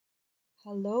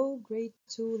Hello, Grade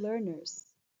 2 learners.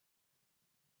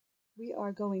 We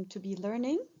are going to be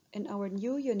learning in our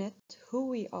new unit, Who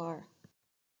We Are.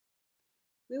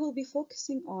 We will be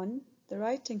focusing on the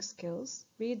writing skills,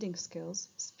 reading skills,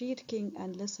 speaking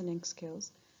and listening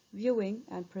skills, viewing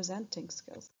and presenting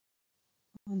skills.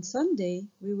 On Sunday,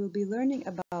 we will be learning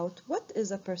about what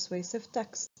is a persuasive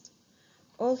text.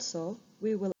 Also,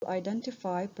 we will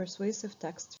identify persuasive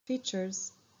text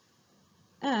features.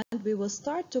 And we will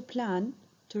start to plan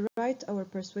to write our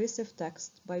persuasive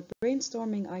text by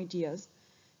brainstorming ideas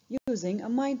using a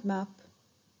mind map.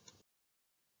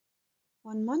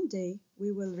 On Monday,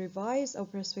 we will revise our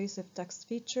persuasive text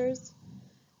features,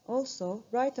 also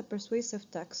write a persuasive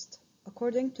text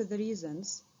according to the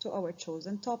reasons to our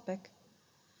chosen topic,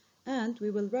 and we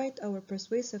will write our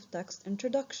persuasive text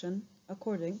introduction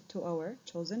according to our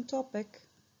chosen topic.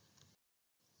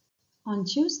 On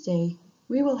Tuesday,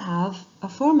 we will have a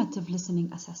formative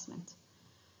listening assessment.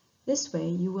 This way,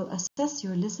 you will assess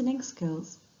your listening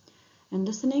skills in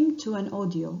listening to an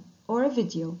audio or a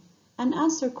video and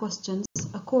answer questions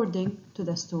according to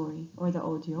the story or the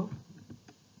audio.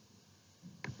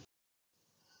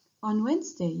 On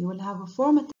Wednesday, you will have a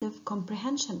formative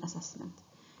comprehension assessment.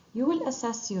 You will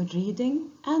assess your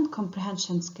reading and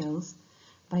comprehension skills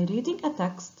by reading a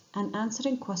text and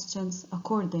answering questions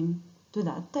according to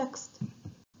that text.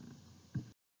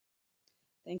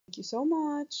 Thank you so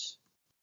much.